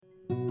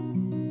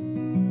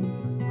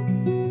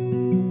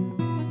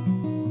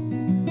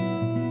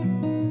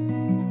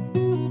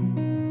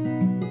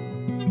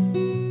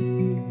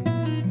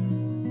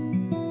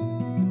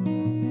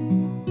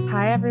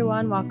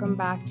everyone. Welcome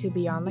back to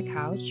Beyond the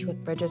Couch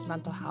with Bridges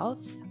Mental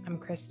Health. I'm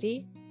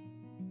Christy.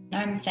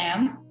 I'm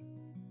Sam.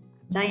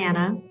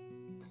 Diana.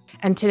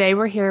 And today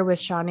we're here with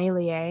Shanni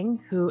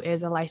Liang, who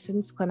is a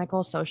licensed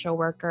clinical social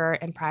worker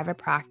in private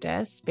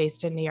practice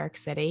based in New York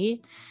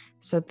City.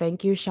 So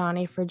thank you,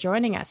 Shanni, for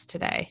joining us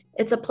today.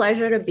 It's a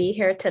pleasure to be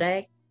here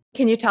today.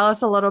 Can you tell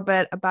us a little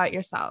bit about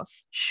yourself?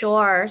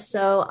 Sure.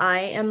 So I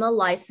am a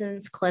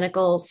licensed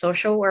clinical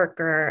social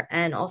worker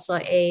and also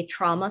a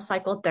trauma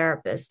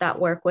psychotherapist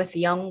that work with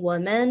young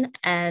women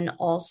and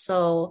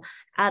also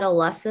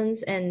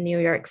adolescents in New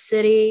York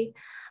City.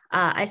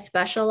 I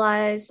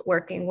specialize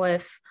working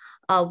with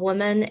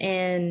women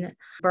in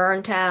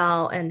burnt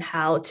out and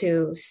how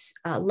to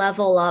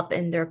level up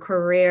in their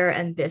career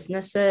and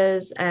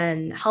businesses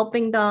and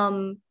helping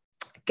them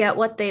get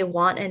what they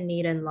want and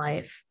need in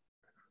life.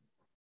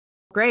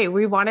 Great.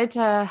 We wanted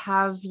to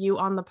have you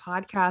on the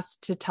podcast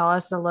to tell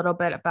us a little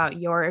bit about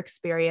your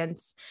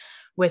experience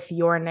with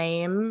your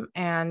name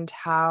and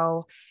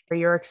how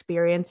your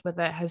experience with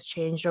it has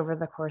changed over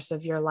the course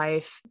of your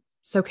life.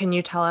 So can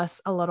you tell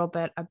us a little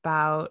bit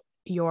about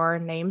your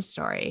name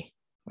story,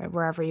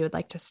 wherever you would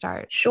like to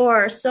start?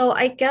 Sure. So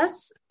I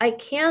guess I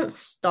can't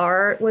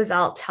start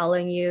without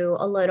telling you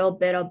a little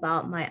bit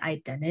about my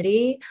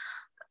identity.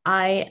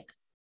 I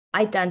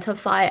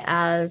identify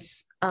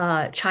as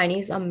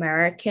Chinese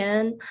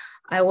American.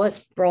 I was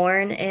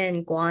born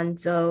in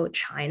Guangzhou,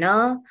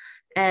 China.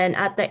 And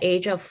at the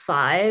age of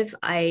 5,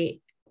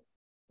 I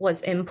was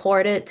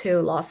imported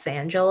to Los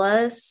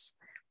Angeles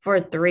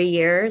for 3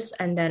 years.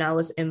 And then I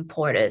was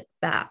imported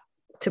back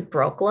to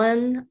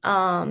Brooklyn,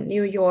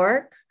 New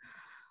York.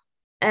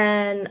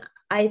 And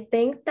I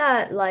think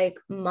that like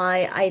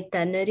my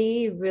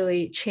identity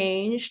really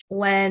changed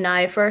when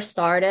I first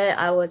started.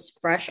 I was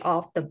fresh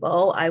off the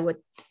boat. I would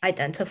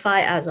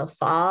identify as a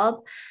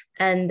fob.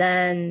 And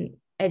then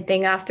I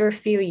think after a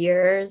few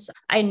years,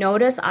 I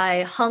noticed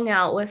I hung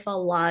out with a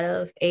lot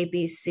of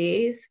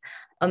ABCs,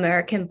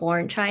 American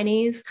born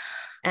Chinese.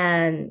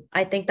 And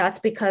I think that's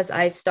because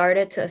I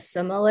started to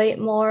assimilate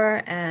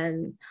more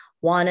and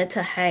wanted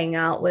to hang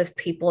out with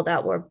people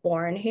that were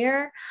born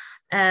here.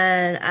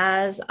 And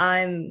as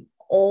I'm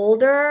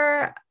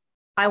older,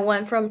 I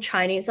went from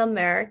Chinese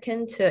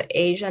American to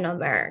Asian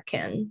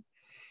American.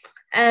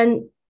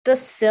 And the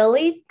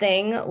silly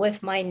thing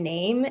with my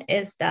name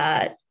is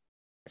that,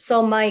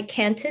 so my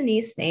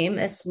Cantonese name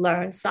is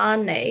Learn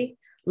San Lei.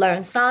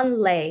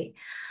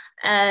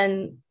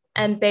 And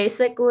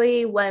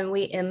basically when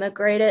we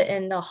immigrated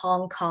into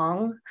Hong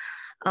Kong,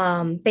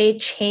 they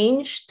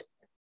changed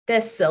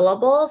the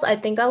syllables. I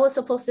think I was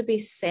supposed to be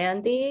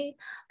Sandy,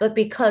 but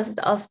because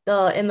of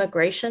the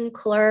immigration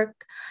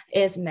clerk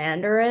is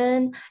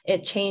Mandarin,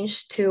 it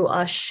changed to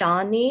a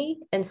Shanni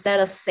instead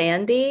of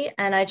Sandy.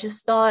 And I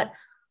just thought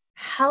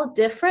how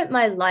different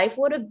my life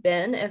would have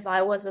been if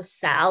I was a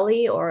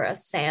Sally or a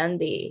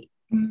Sandy.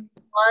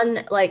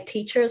 One, like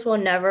teachers will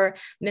never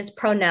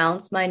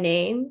mispronounce my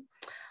name.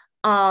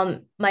 My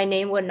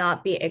name would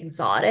not be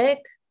exotic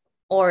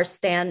or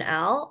stand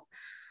out.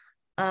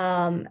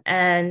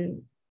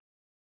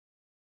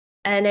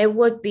 And it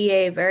would be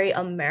a very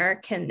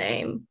American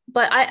name.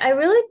 But I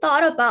really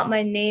thought about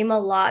my name a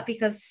lot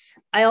because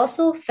I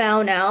also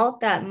found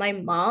out that my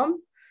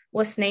mom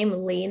was named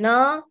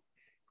Lena.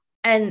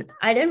 And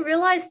I didn't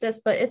realize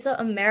this, but it's an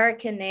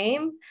American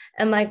name.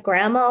 And my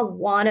grandma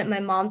wanted my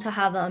mom to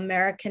have an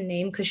American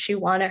name because she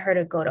wanted her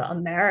to go to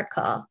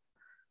America.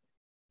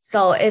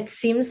 So it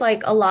seems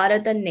like a lot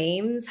of the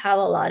names have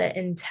a lot of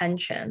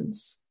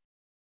intentions.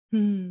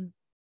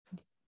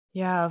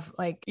 Yeah, of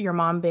like your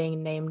mom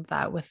being named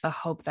that with the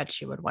hope that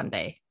she would one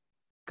day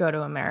go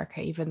to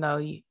America, even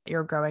though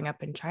you're growing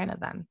up in China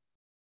then.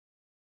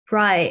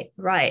 Right.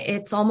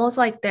 It's almost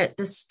like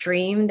this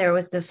dream, there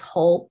was this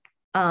hope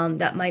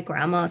that my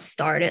grandma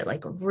started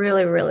like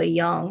really, really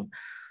young.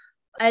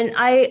 And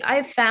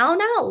I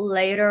found out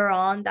later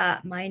on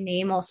that my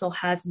name also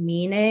has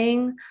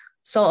meaning.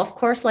 So of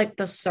course, like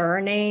the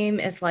surname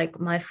is like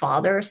my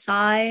father's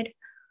side.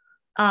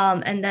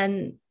 And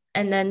then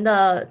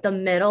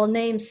the middle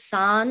name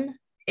San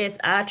is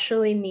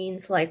actually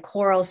means like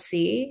coral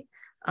sea,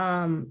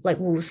 like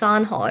Wu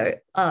San Hoi.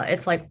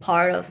 It's like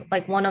part of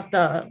like one of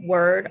the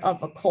word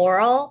of a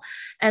coral.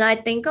 And I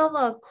think of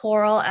a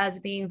coral as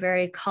being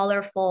very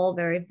colorful,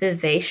 very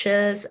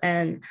vivacious,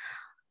 and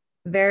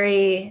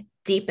very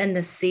deep in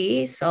the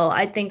sea. So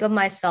I think of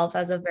myself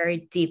as a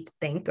very deep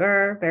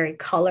thinker, very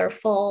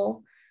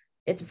colorful.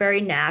 It's very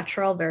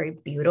natural, very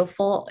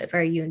beautiful,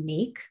 very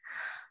unique.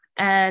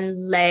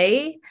 And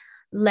lei,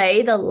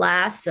 the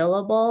last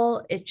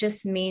syllable, it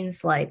just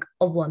means like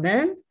a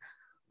woman.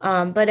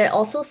 But it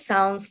also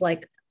sounds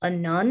like a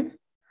nun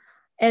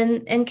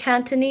in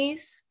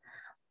Cantonese.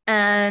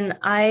 And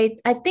I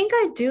think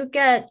I do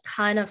get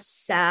kind of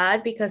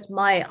sad because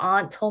my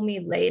aunt told me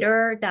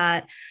later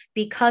that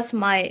because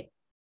my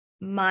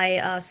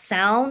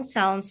sound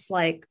sounds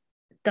like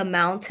the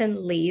mountain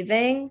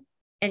leaving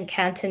in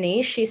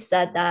Cantonese, she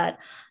said that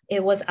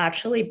it was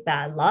actually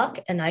bad luck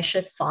and I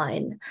should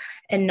find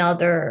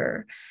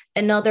another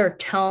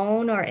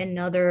tone or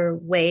another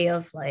way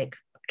of like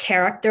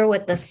character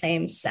with the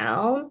same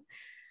sound.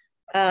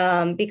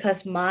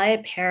 Because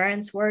my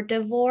parents were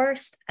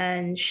divorced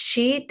and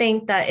she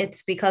think that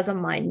it's because of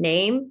my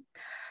name.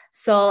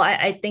 So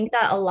I think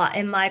that a lot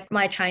in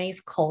my Chinese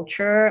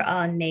culture,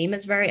 name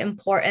is very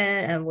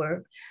important and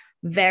we're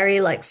very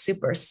like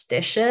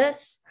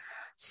superstitious.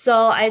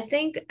 So I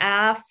think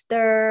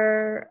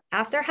after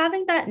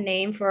having that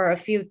name for a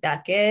few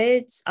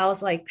decades, I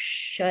was like,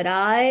 should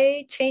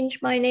I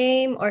change my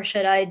name or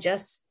should I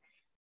just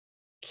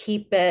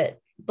keep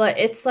it? But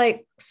it's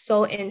like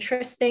so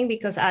interesting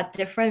because at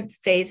different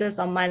phases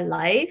of my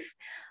life,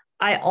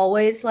 I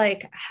always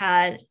like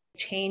had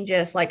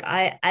changes. Like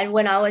I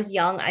when I was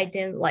young, I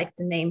didn't like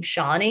the name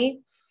Shawnee.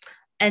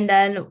 And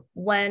then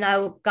when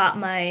I got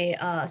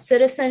my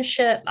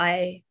citizenship,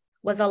 I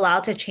was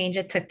allowed to change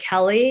it to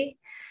Kelly.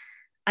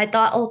 I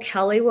thought, oh,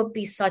 Kelly would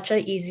be such an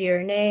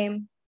easier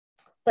name.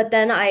 But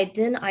then I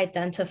didn't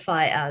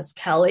identify as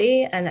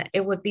Kelly, and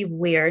it would be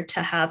weird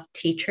to have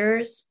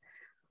teachers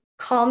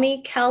call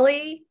me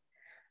Kelly.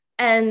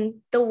 And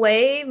the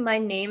way my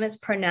name is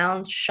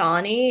pronounced,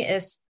 Shawnee,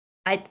 is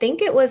I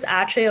think it was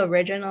actually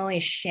originally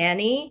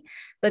Shanni,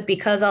 but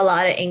because a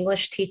lot of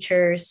English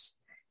teachers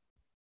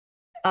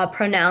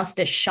pronounced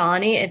it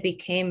Shawnee, it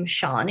became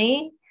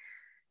Shawnee.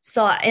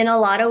 So in a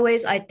lot of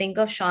ways, I think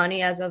of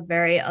Shawnee as a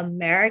very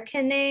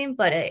American name,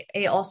 but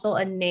it also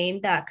a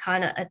name that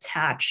kind of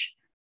attach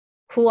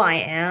who I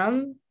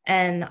am.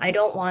 And I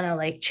don't want to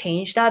like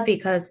change that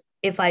because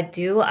if I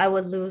do, I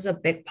would lose a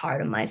big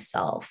part of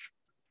myself.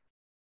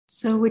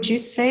 So would you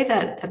say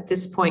that at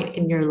this point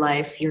in your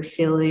life, you're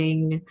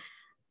feeling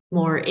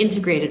more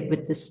integrated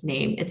with this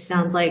name? It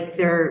sounds like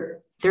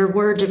there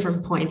were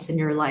different points in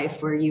your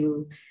life where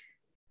you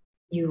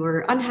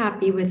were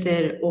unhappy with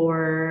it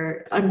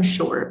or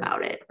unsure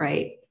about it,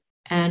 right?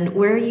 And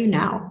where are you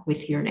now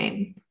with your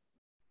name?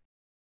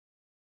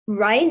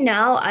 Right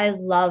now, I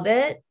love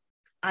it.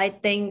 I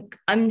think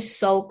I'm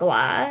so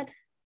glad.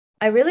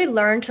 I really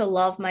learned to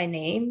love my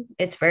name.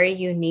 It's very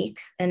unique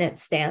and it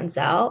stands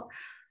out.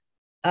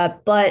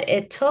 But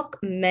it took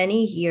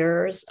many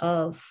years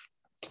of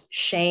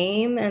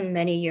shame and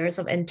many years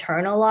of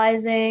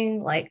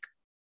internalizing, like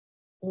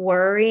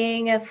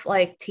worrying if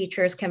like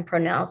teachers can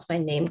pronounce my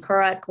name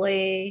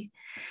correctly.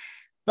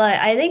 But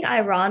I think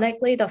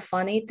ironically, the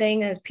funny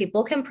thing is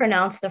people can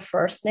pronounce the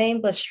first name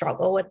but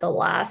struggle with the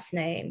last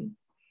name.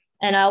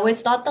 And I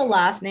always thought the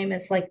last name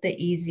is like the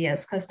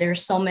easiest because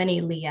there's so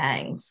many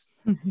Liangs.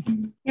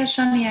 Yeah,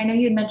 Shanni, I know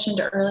you had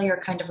mentioned earlier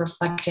kind of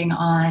reflecting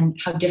on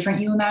how different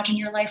you imagine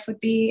your life would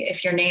be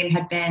if your name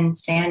had been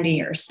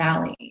Sandy or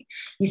Sally.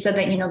 You said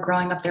that,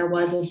 growing up there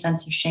was a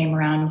sense of shame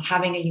around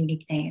having a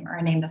unique name or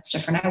a name that's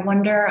different. I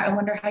wonder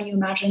how you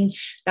imagined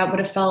that would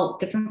have felt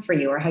different for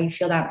you or how you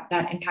feel that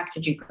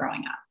impacted you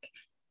growing up.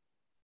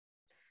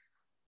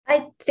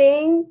 I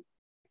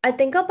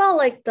think about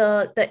like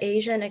the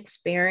Asian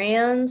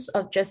experience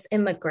of just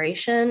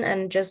immigration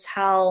and just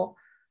how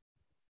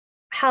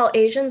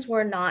Asians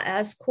were not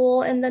as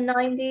cool in the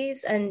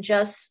 90s and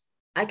just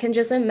I can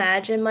just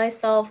imagine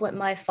myself with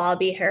my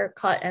fobby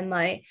haircut and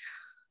my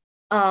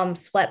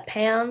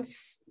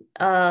sweatpants.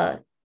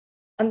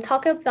 I'm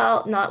talking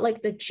about not like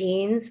the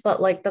jeans,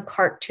 but like the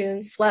cartoon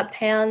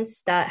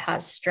sweatpants that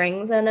has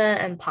strings in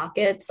it and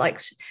pockets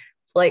like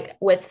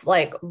with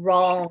like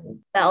wrong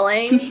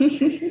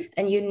belling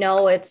and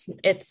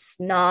it's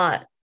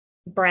not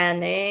brand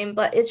name,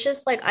 but it's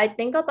just like I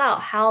think about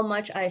how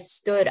much I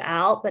stood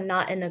out, but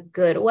not in a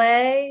good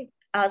way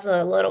as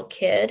a little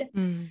kid.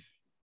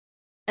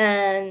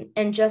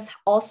 And just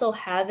also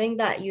having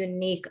that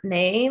unique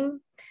name,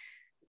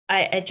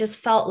 I just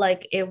felt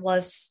like it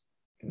was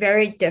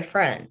very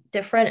different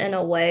in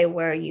a way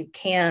where you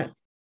can't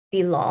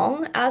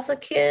belong as a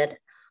kid.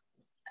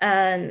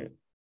 And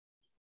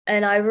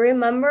I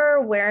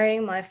remember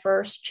wearing my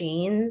first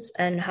jeans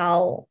and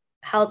how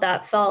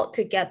that felt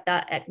to get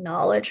that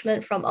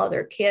acknowledgement from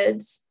other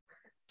kids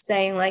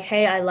saying like,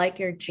 hey, I like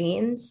your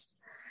jeans.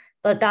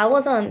 But that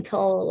wasn't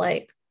until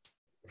like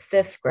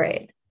fifth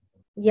grade.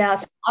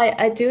 Yes,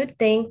 I do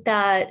think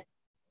that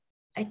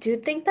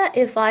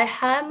if I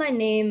had my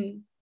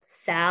name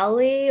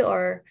Sally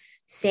or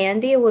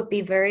Sandy, it would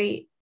be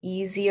very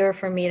easier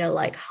for me to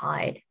like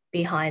hide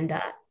behind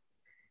that.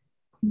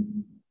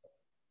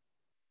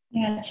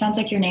 Yeah, it sounds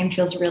like your name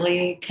feels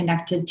really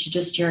connected to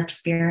just your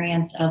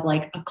experience of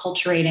like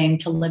acculturating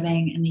to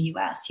living in the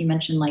US. You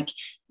mentioned like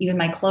even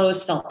my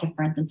clothes felt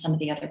different than some of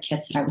the other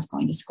kids that I was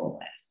going to school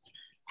with.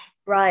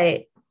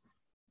 Right,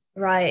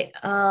 right.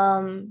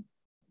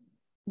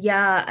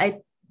 Yeah,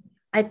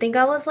 I think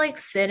I was like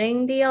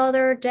sitting the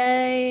other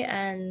day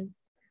and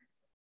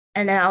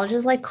then I was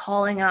just like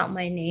calling out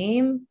my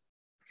name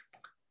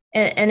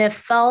and it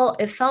felt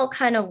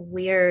kind of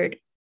weird.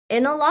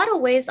 In a lot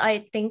of ways,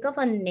 I think of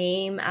a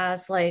name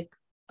as like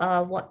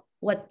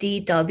what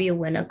D.W.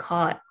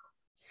 Winnicott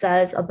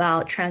says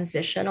about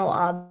transitional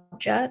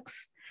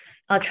objects,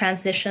 a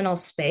transitional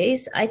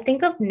space. I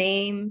think of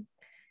name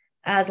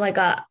as like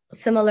a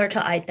similar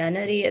to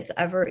identity, it's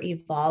ever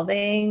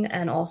evolving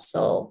and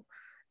also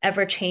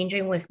ever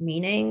changing with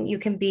meaning. You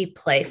can be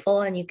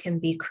playful and you can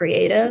be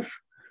creative.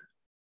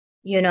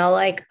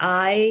 Like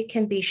I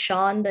can be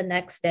Sean the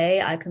next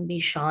day, I can be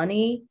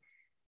Shawnee,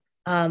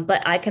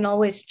 but I can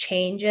always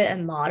change it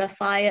and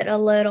modify it a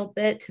little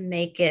bit to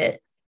make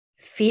it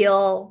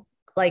feel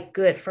like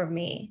good for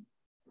me.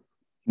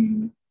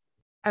 Mm-hmm.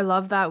 I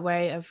love that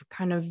way of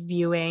kind of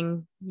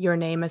viewing your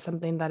name as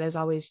something that is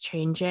always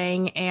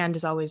changing and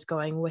is always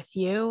going with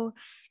you.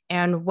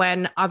 And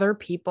when other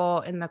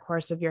people in the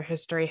course of your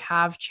history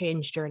have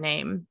changed your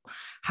name,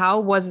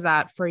 how was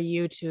that for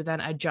you to then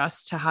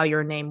adjust to how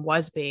your name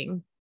was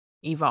being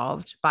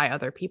evolved by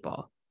other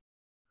people?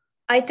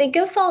 I think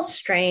it felt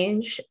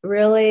strange,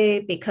 really,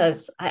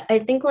 because I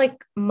think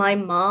like my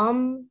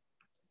mom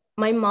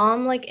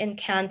like in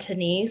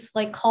Cantonese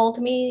like called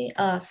me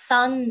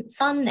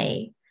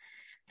Sanne.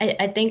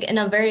 I think in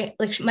a very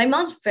like my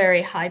mom's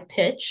very high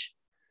pitch.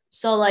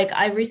 So like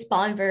I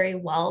respond very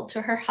well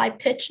to her high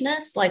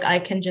pitchedness. Like I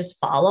can just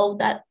follow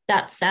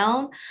that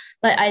sound.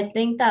 But I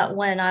think that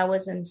when I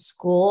was in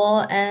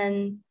school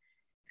and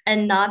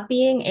not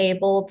being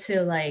able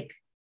to like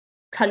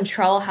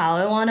control how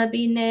I want to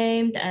be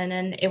named, and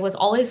then it was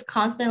always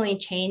constantly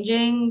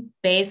changing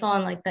based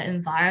on like the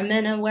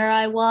environment and where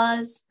I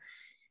was.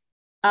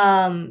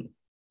 um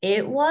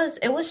it was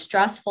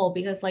stressful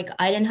because like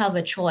I didn't have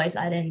a choice.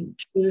 I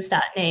didn't choose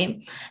that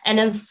name. And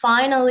then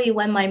finally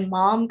when my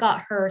mom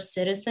got her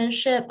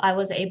citizenship, I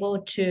was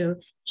able to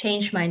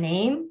change my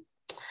name.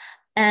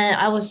 And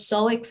I was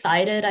so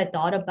excited. I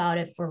thought about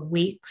it for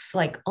weeks,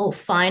 like, oh,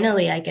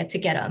 finally I get to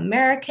get an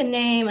American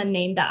name, a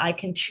name that I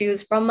can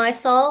choose from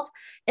myself.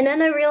 And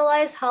then I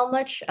realized how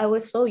much I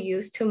was so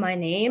used to my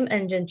name,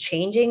 and then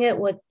changing it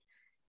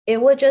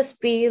would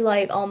just be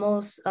like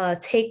almost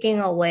taking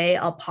away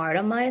a part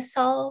of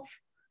myself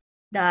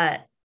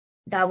that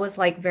was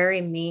like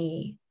very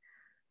me.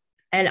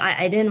 And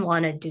I didn't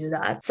want to do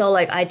that. So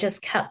like I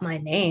just kept my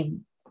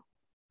name.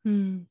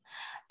 Hmm.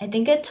 I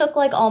think it took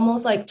like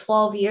almost like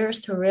 12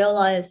 years to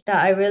realize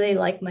that I really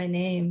like my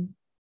name.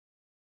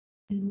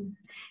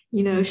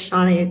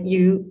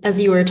 Shawnee, as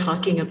you were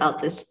talking about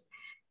this,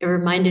 it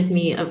reminded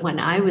me of when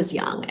I was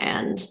young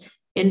and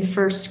in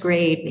first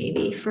grade,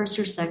 maybe first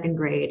or second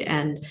grade,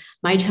 and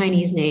my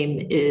Chinese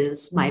name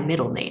is my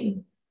middle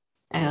name.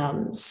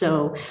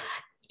 So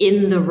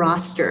in the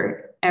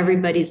roster,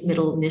 everybody's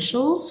middle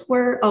initials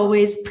were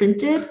always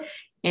printed.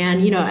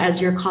 And,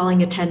 as you're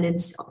calling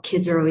attendance,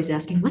 kids are always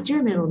asking, what's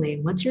your middle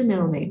name? What's your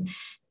middle name?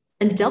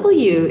 And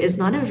W is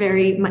not a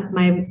very,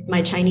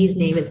 my Chinese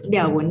name is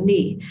Liang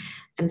Wenli.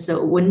 And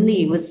so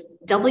Wenli was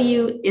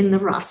W in the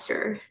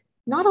roster.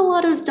 Not a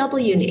lot of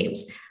W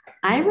names.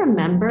 I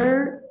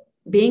remember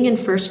being in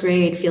first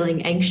grade,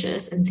 feeling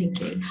anxious and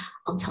thinking,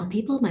 I'll tell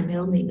people my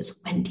middle name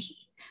is Wendy.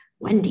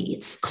 Wendy,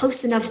 it's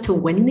close enough to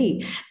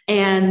Wendy.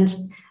 And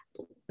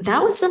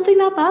that was something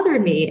that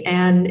bothered me.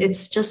 And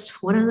it's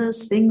just one of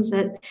those things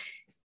that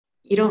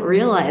you don't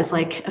realize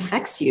like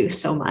affects you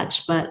so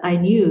much. But I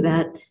knew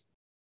that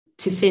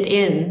to fit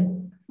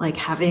in, like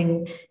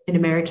having an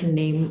American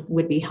name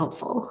would be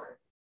helpful.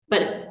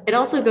 But it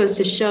also goes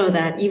to show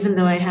that even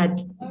though I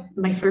had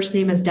my first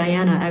name as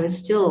Diana, I was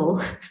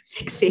still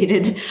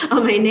fixated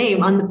on my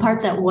name, on the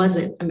part that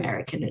wasn't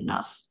American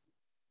enough.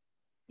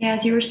 Yeah,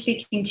 as you were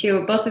speaking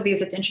to both of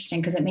these, it's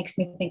interesting because it makes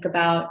me think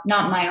about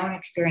not my own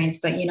experience,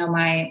 but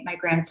my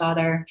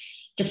grandfather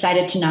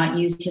decided to not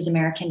use his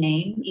American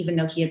name, even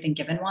though he had been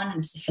given one, and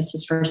this is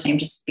his first name,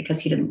 just because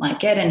he didn't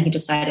like it, and he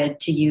decided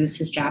to use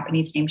his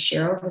Japanese name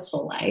Shiro his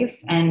whole life.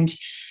 And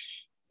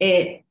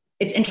it's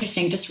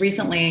interesting. Just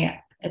recently,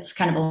 it's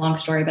kind of a long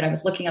story, but I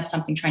was looking up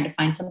something, trying to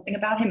find something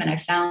about him. And I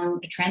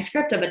found a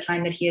transcript of a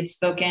time that he had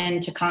spoken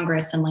to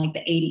Congress in like the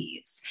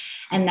 80s,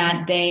 and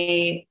that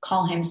they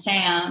call him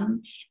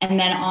Sam. And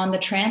then on the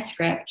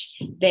transcript,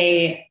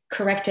 they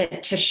correct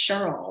it to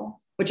Cheryl,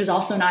 which is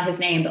also not his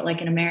name, but like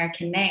an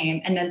American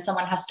name. And then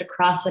someone has to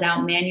cross it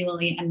out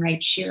manually and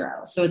write Shiro.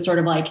 So it's sort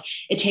of like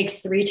it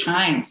takes 3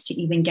 times to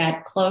even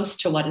get close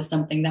to what is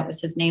something that was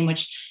his name,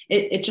 which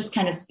it just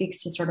kind of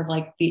speaks to sort of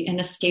like the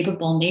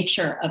inescapable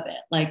nature of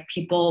it, like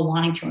people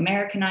wanting to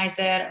Americanize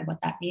it, or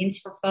what that means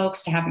for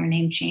folks to have your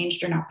name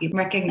changed or not be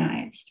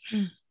recognized.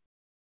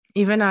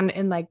 Even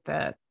in like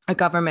a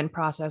government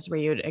process where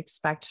you'd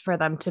expect for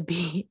them to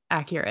be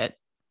accurate.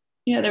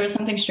 Yeah, there was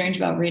something strange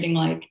about reading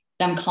like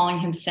them calling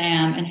him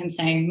Sam and him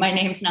saying, my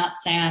name's not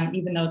Sam,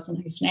 even though it's a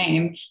nice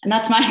name. And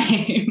that's my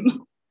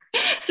name.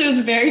 So it was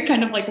a very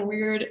kind of like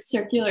weird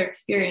circular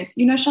experience.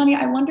 Shanni,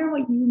 I wonder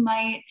what you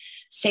might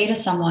say to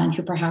someone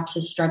who perhaps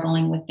is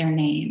struggling with their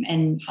name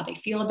and how they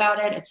feel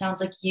about it. It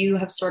sounds like you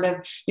have sort of,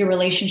 your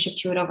relationship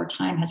to it over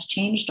time has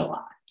changed a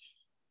lot.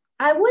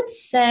 I would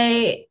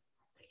say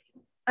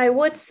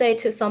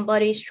to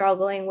somebody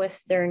struggling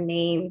with their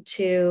name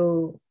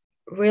to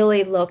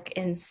really look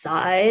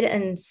inside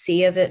and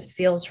see if it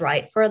feels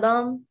right for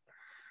them.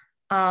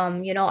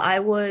 I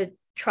would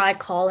try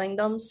calling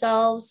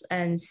themselves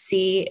and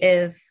see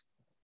if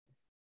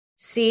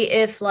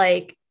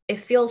like it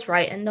feels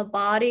right in the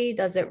body?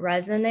 Does it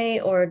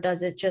resonate or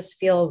does it just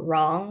feel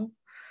wrong?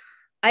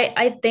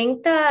 I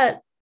think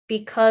that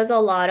because a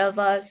lot of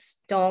us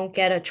don't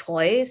get a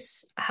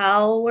choice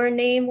how we're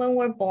named when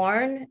we're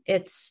born,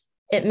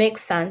 it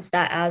makes sense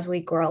that as we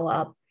grow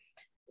up,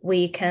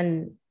 we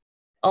can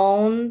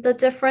own the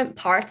different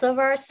parts of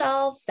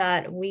ourselves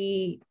that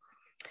we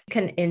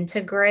can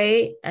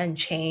integrate and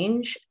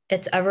change.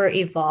 It's ever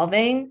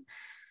evolving.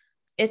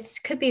 It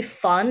could be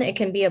fun, it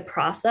can be a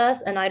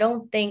process. And I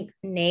don't think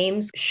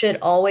names should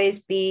always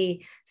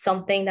be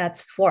something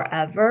that's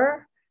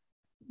forever,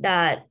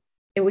 that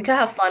we could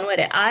have fun with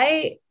it.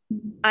 I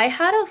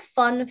had a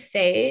fun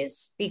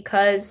phase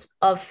because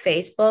of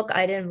Facebook.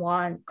 I didn't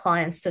want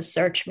clients to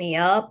search me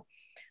up.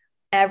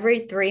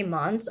 Every 3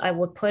 months, I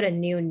would put a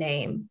new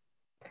name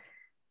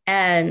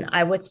and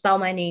I would spell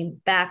my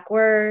name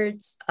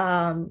backwards.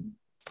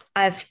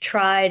 I've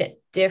tried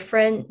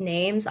different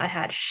names. I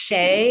had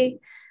Shay,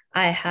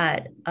 I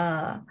had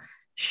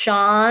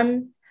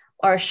Sean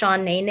or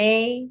Sean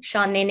Nene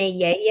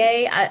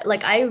Yeye.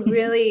 I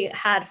really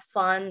had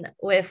fun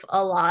with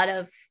a lot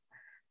of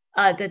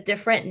the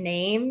different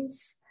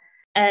names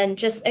and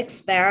just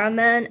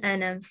experiment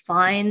and then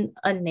find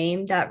a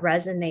name that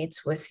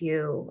resonates with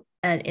you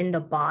and in the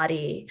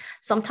body.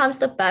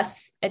 Sometimes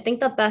I think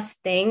the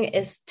best thing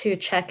is to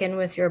check in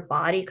with your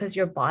body because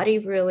your body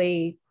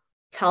really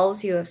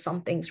tells you if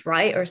something's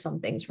right or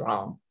something's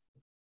wrong.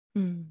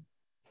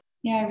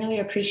 Yeah, I really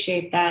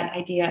appreciate that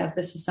idea of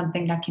this is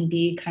something that can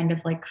be kind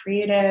of like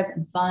creative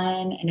and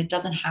fun, and it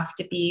doesn't have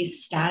to be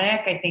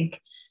static. I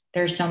think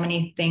there's so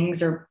many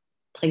things or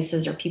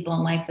places or people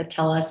in life that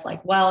tell us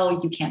like, well,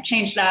 you can't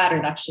change that, or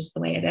that's just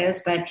the way it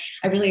is. But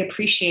I really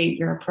appreciate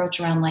your approach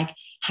around like,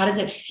 how does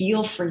it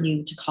feel for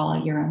you to call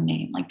it your own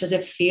name? Like, does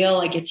it feel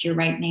like it's your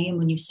right name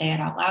when you say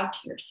it out loud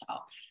to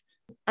yourself?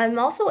 I'm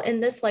also in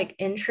this like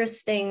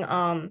interesting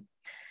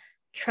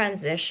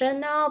transition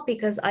now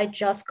because I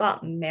just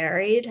got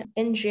married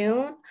in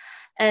June.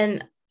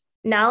 And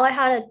now I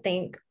had to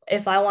think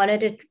if I wanted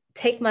to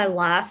take my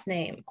last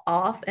name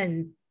off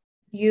and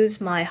use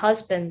my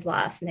husband's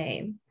last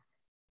name.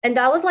 And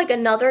that was like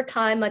another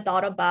time I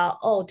thought about,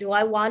 oh, do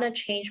I want to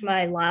change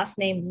my last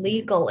name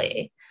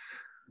legally?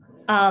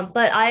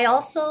 But I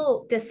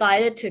also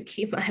decided to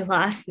keep my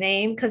last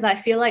name because I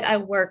feel like I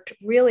worked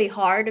really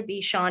hard to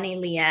be Shanni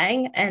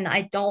Liang, and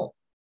I don't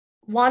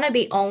want to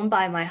be owned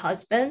by my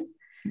husband.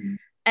 Mm-hmm.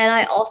 And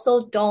I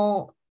also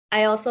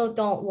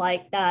don't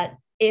like that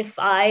if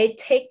I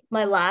take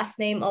my last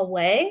name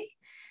away,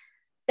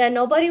 then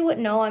nobody would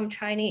know I'm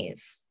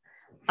Chinese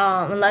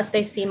unless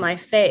they see my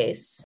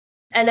face.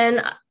 And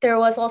then there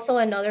was also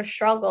another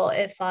struggle.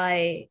 If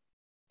I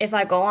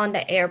go on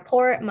the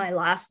airport, my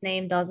last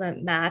name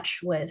doesn't match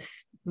with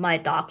my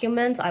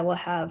documents, I will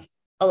have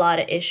a lot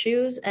of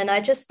issues. And I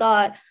just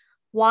thought,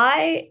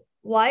 why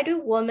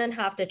do women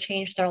have to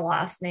change their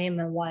last name,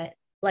 and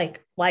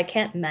why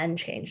can't men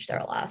change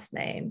their last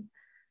name?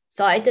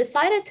 So I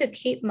decided to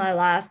keep my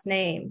last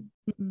name,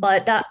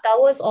 but that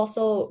was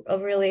also a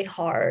really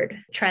hard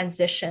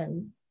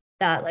transition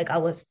that like I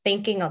was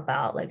thinking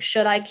about, like,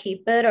 should I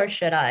keep it or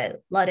should I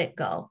let it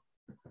go?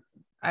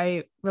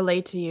 I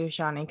relate to you,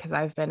 Shanni, because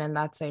I've been in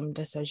that same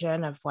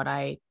decision of what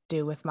I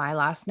do with my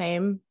last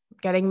name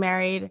getting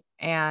married.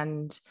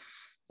 And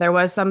there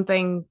was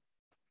something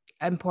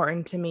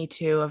important to me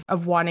too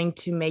of wanting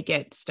to make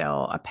it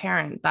still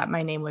apparent that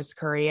my name was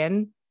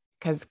Korean,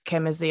 because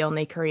Kim is the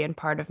only Korean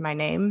part of my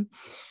name.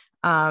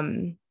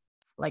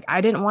 Like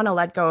I didn't want to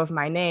let go of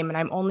my name, and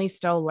I'm only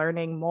still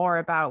learning more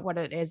about what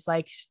it is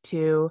like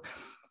to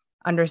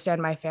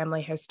understand my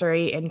family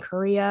history in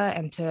Korea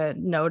and to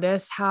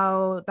notice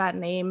how that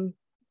name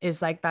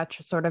is like that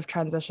sort of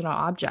transitional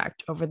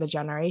object over the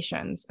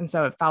generations. And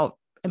so it felt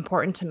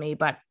important to me,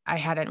 but I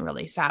hadn't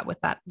really sat with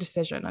that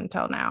decision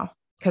until now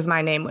because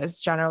my name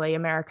was generally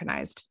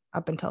Americanized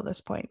up until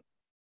this point.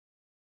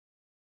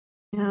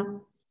 Yeah.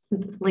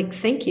 Like,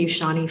 thank you,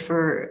 Shanni,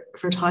 for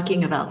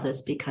talking about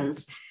this,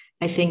 because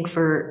I think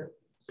for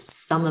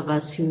some of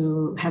us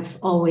who have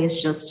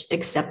always just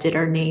accepted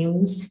our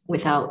names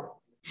without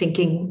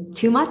thinking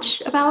too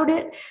much about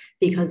it,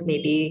 because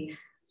maybe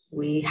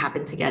we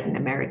happen to get an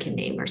American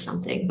name or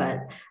something,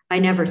 but I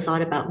never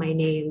thought about my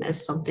name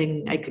as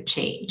something I could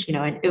change. You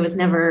know, it was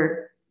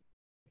never,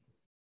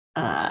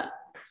 it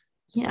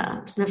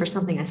was never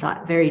something I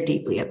thought very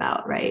deeply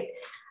about, right?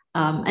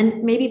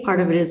 And maybe part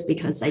of it is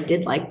because I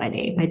did like my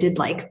name. I did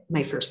like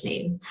my first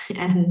name.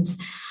 And,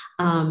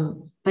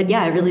 but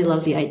yeah, I really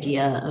love the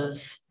idea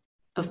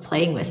of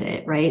playing with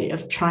it, right?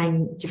 Of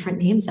trying different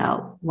names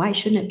out. Why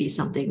shouldn't it be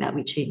something that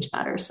we change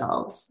about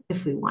ourselves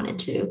if we wanted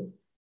to?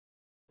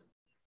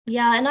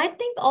 Yeah, and I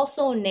think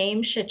also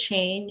names should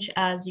change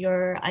as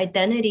your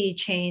identity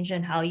change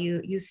and how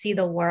you see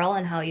the world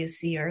and how you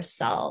see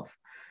yourself.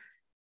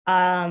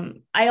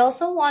 I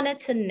also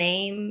wanted to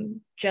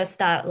name just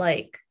that,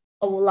 like,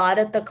 a lot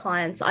of the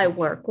clients I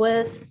work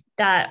with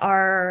that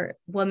are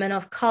women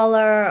of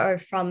color or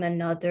from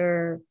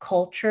another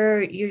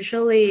culture,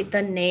 usually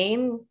the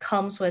name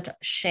comes with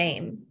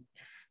shame.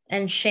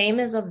 And shame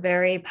is a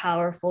very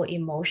powerful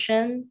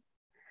emotion.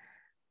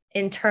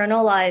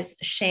 Internalize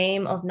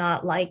shame of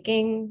not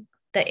liking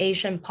the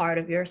Asian part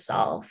of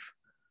yourself,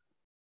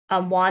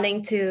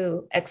 wanting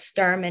to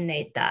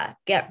exterminate that,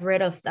 get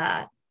rid of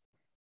that.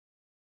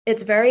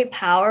 It's very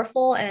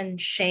powerful, and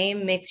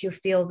shame makes you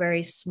feel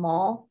very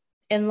small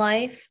in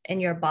life, in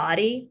your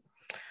body.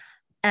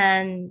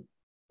 And,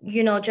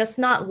 just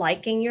not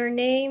liking your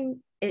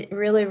name, it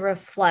really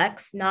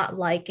reflects not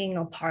liking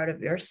a part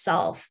of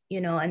yourself,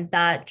 and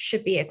that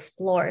should be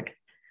explored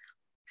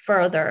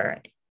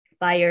further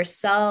by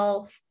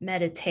yourself,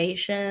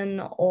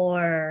 meditation,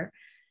 or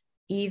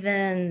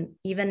even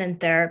in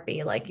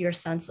therapy, like your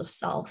sense of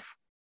self.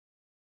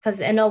 Because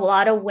in a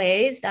lot of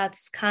ways,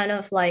 that's kind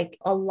of like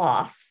a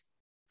loss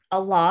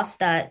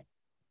that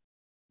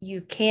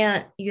you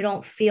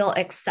don't feel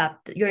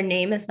accepted. Your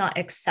name is not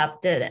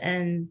accepted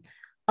in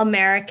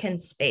American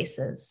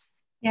spaces.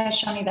 Yeah,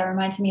 Shani, that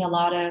reminds me a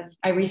lot of,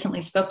 I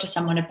recently spoke to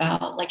someone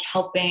about like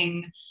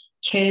helping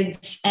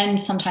kids and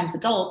sometimes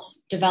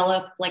adults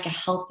develop like a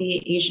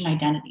healthy Asian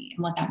identity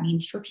and what that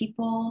means for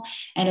people.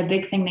 And a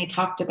big thing they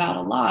talked about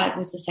a lot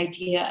was this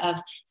idea of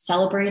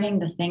celebrating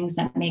the things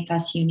that make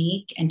us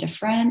unique and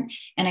different.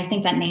 And I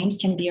think that names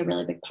can be a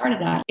really big part of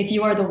that. If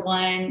you are the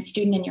one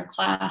student in your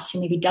class who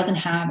maybe doesn't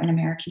have an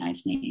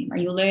Americanized name, or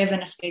you live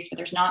in a space where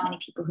there's not many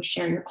people who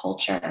share your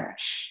culture,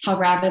 how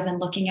rather than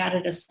looking at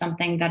it as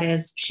something that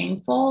is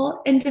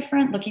shameful and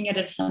different, looking at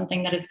it as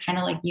something that is kind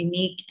of like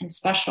unique and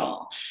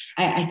special.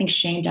 I think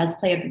shame does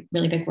play a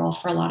really big role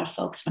for a lot of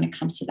folks when it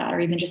comes to that,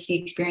 or even just the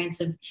experience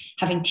of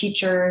having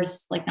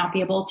teachers like not be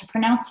able to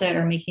pronounce it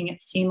or making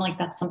it seem like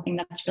that's something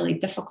that's really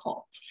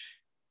difficult.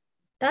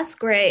 That's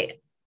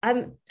great.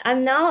 I'm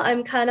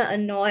kind of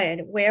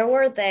annoyed. Where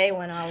were they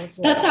when I was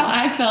That's little?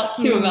 how I felt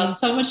too about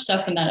so much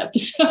stuff in that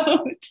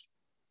episode.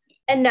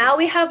 And now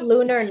we have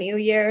Lunar New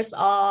Year's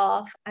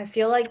off. I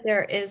feel like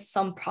there is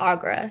some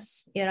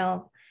progress.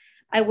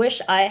 I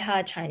wish I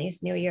had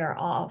Chinese New Year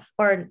off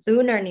or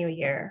Lunar New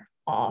Year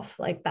off,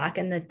 like back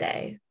in the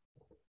day.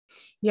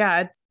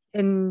 Yeah.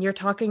 And you're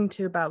talking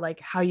to about like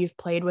how you've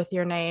played with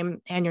your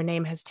name, and your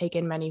name has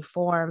taken many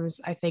forms.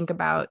 I think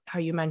about how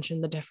you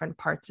mentioned the different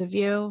parts of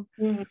you.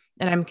 Mhm.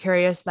 And I'm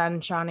curious then,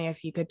 Shanni,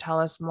 if you could tell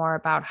us more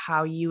about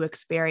how you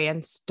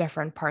experience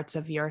different parts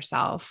of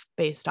yourself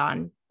based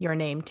on your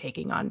name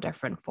taking on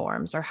different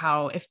forms, or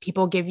how if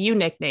people give you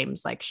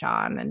nicknames like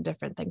Sean and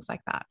different things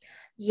like that.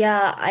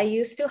 Yeah, I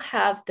used to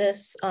have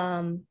this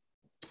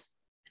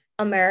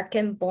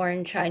American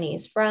born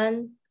Chinese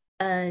friend,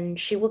 and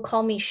she would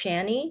call me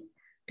Shanny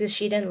because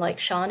she didn't like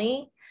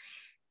Shawnee.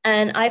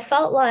 And I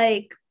felt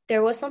like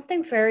there was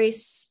something very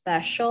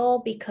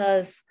special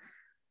because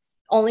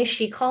only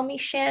she called me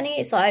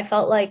Shanny. So I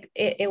felt like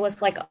it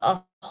was like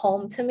a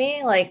home to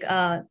me. Like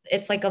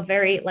it's like a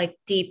very like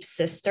deep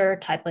sister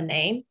type of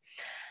name.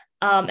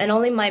 And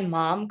only my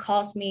mom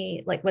calls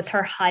me like with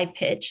her high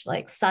pitch,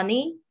 like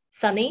Sunny.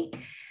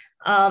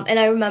 And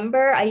I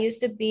remember I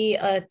used to be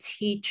a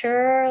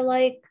teacher,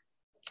 like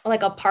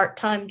a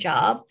part-time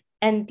job,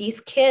 and these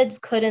kids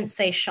couldn't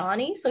say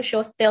Shawnee, so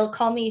she'll still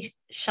call me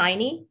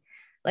Shiny,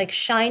 like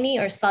Shiny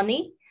or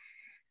Sunny.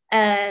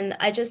 And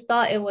I just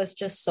thought it was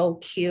just so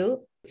cute.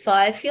 So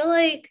I feel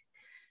like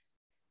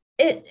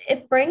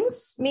it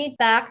brings me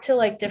back to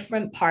like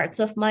different parts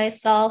of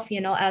myself,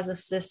 as a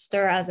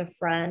sister, as a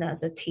friend,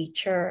 as a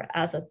teacher,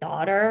 as a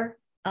daughter.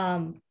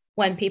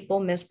 When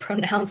people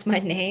mispronounce my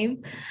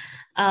name,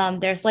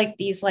 there's like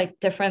these like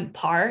different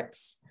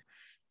parts.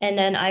 And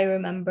then I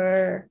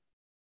remember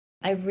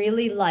I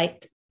really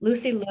liked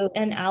Lucy Liu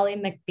and Ally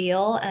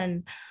McBeal,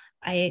 and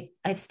I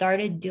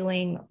started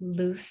doing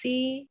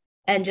Lucy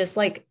and just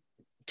like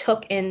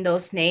took in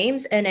those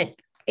names, and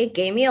it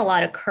gave me a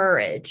lot of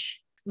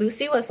courage.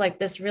 Lucy was like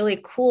this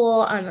really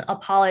cool,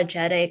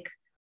 unapologetic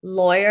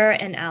lawyer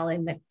in Ally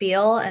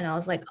McBeal, and I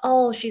was like,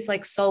 oh, she's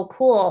like so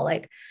cool,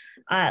 like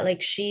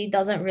she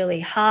doesn't really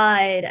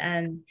hide,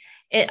 and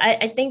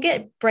I think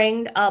it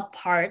bring up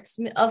parts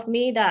of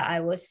me that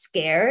I was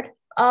scared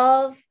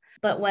of.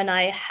 But when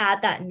I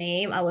had that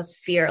name, I was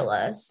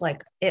fearless,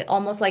 like it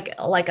almost like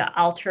an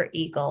alter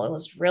ego. It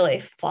was really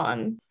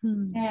fun.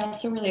 Yeah, I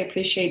also really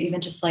appreciate even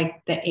just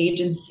like the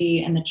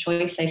agency and the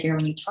choice I hear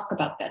when you talk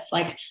about this.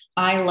 Like,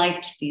 I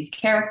liked these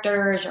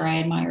characters or I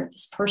admired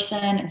this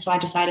person. And so I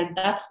decided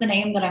that's the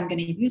name that I'm going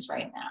to use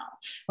right now.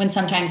 When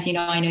sometimes,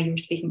 I know you were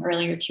speaking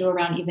earlier too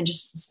around even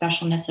just the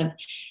specialness of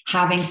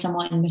having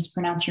someone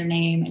mispronounce your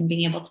name and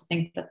being able to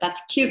think that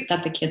that's cute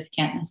that the kids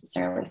can't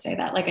necessarily say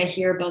that. Like, I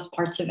hear both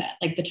parts of it,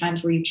 like the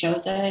times where you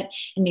chose it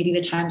and maybe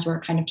the times where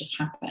it kind of just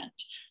happened.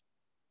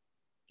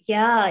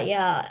 Yeah,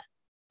 yeah.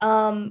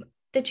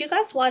 Did you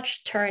guys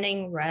watch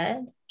Turning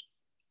Red?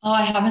 Oh,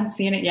 I haven't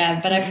seen it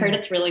yet, but I've heard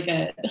it's really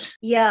good.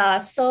 Yeah,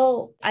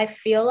 so I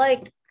feel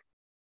like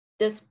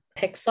this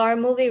Pixar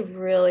movie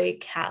really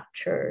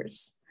capture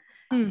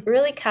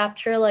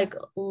like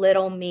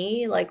little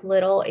me, like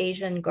little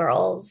Asian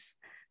girls,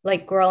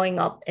 like growing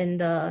up in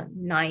the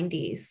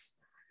 90s.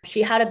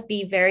 She had to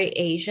be very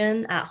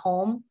Asian at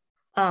home,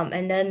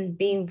 and then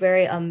being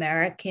very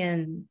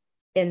American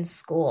in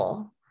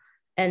school.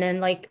 And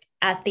then like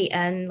at the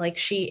end, like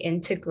she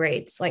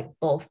integrates like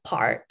both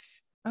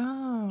parts.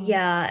 Oh.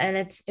 Yeah, and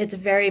it's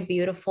very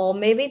beautiful.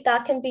 Maybe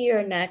that can be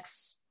your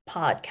next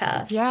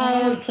podcast.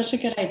 Yeah. Oh, it's such a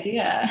good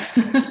idea.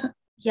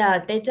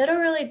 Yeah, they did a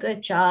really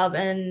good job.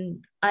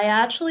 And I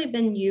actually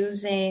been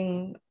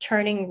using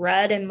turning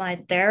red in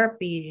my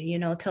therapy,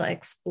 to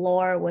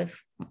explore with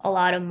a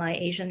lot of my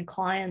Asian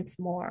clients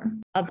more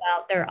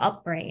about their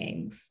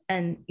upbringings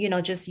and,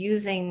 just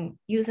using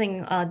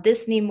a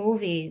Disney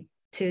movie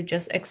to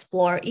just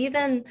explore.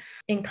 Even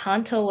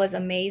Encanto was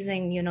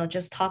amazing,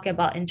 just talking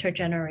about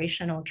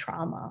intergenerational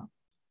trauma.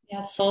 Yeah,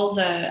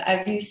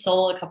 I've used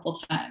soul a couple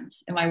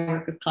times in my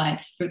work with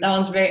clients. That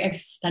one's very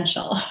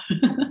existential.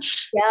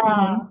 Yeah.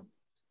 Mhm.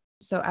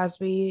 So as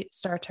we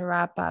start to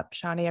wrap up,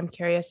 Shanni, I'm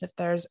curious if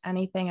there's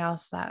anything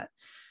else that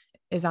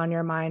is on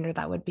your mind or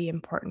that would be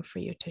important for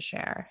you to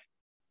share.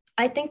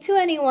 I think to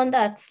anyone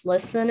that's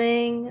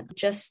listening,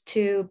 just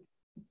to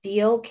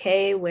be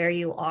okay where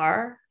you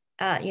are.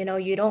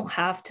 You don't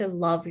have to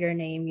love your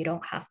name. You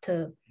don't have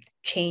to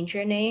change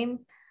your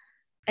name.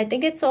 I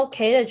think it's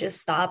okay to just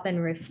stop and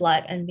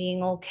reflect and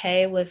being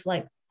okay with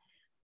like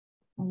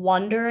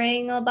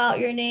wondering about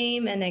your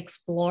name and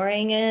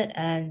exploring it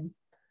and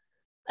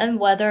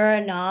whether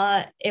or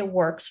not it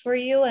works for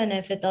you. And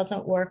if it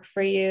doesn't work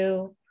for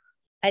you,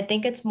 I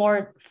think it's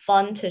more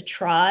fun to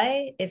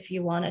try if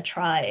you want to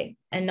try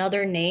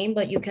another name,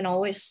 but you can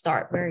always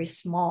start very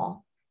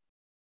small.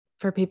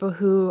 For people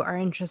who are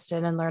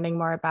interested in learning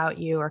more about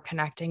you or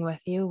connecting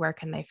with you, where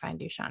can they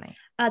find you, Shanni?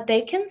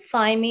 They can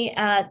find me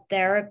at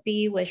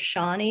Therapy with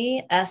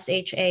Shanni,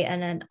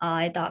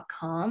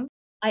 SHANNI.com.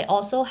 I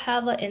also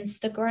have an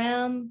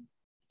Instagram.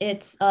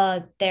 It's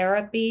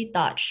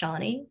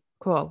therapy.Shanni.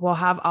 Cool. We'll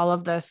have all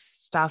of this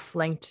stuff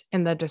linked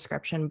in the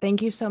description.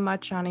 Thank you so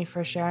much, Shanni,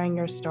 for sharing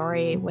your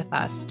story with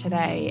us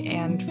today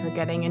and for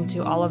getting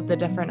into all of the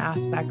different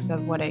aspects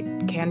of what it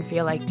can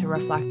feel like to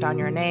reflect on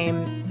your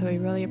name. So we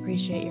really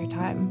appreciate your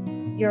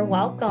time. You're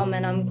welcome,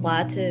 and I'm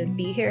glad to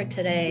be here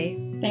today.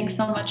 Thanks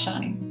so much,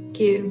 Shanni. Thank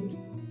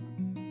you.